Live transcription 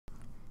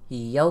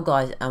Yo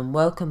guys, and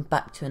welcome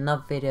back to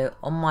another video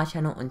on my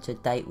channel, and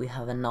today we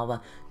have another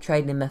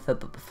trading method.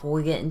 But before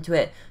we get into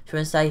it, just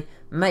want to say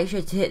make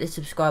sure to hit the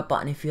subscribe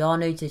button if you are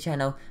new to the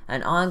channel,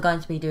 and I'm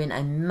going to be doing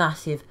a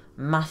massive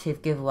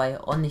giveaway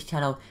on this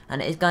channel, and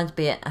it is going to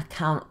be an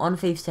account on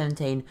FIFA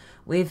 17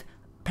 with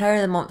Player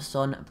of the Month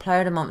Son, Player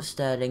of the Month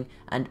Sterling,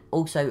 and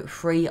also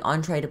 3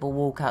 untradeable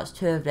walkouts,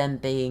 2 of them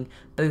being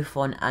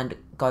Buffon and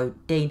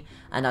Godin,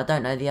 and I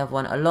don't know the other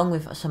one, along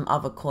with some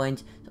other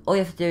coins. All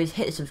you have to do is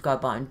hit the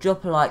subscribe button,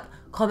 drop a like,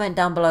 comment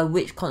down below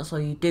which console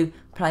you do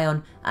play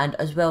on, and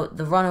as well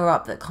the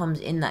runner-up that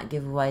comes in that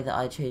giveaway that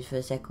I choose for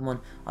the second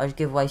one, I'll just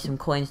give away some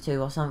coins too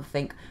or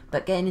something.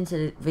 But getting into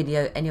the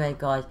video anyway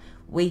guys,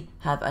 we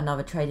have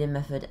another trading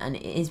method, and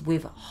it is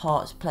with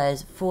Hearts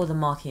players for the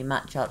marquee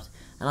matchups,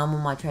 and I'm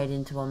on my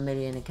trading to 1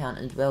 million account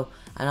as well,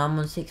 and I'm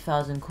on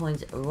 6,000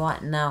 coins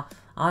right now.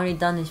 I only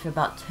done this for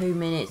about 2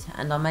 minutes,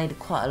 and I made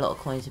quite a lot of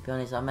coins, to be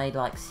honest. I made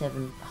like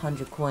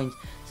 700 coins,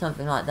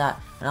 something like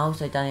that, and I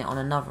also done it on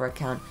another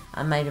account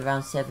and made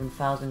around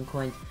 7,000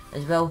 coins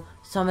as well.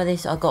 Some of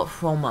this I got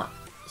from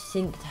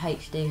Synced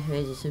HD, who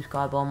is a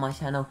subscriber on my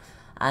channel.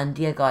 And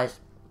yeah guys,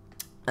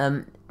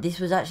 this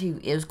was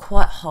actually, it was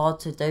quite hard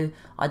to do.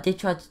 I did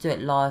try to do it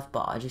live,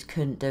 but I just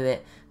couldn't do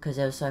it because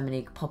there were so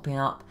many popping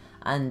up,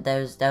 and there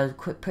was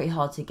pretty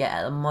hard to get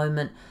at the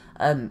moment.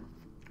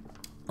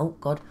 Oh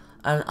god.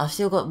 I've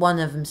still got one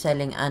of them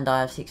selling, and I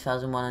have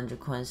 6,100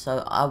 coins,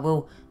 so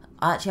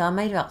I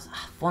made about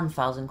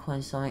 1,000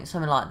 coins,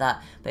 something like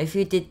that. But if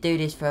you did do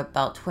this for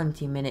about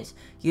 20 minutes,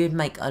 you'd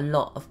make a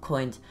lot of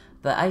coins.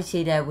 But as you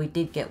see there, we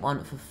did get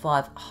one for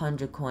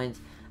 500 coins,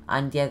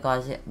 and yeah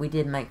guys, we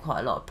did make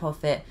quite a lot of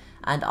profit.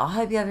 And I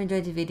hope you have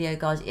enjoyed the video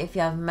guys. If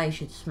you have, make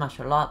sure to smash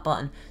the like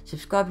button,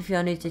 subscribe if you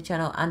are new to the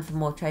channel, and for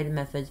more trading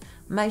methods,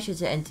 make sure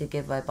to enter the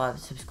giveaway by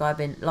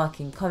subscribing,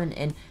 liking,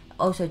 commenting,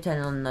 also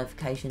turning on the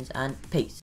notifications, and peace.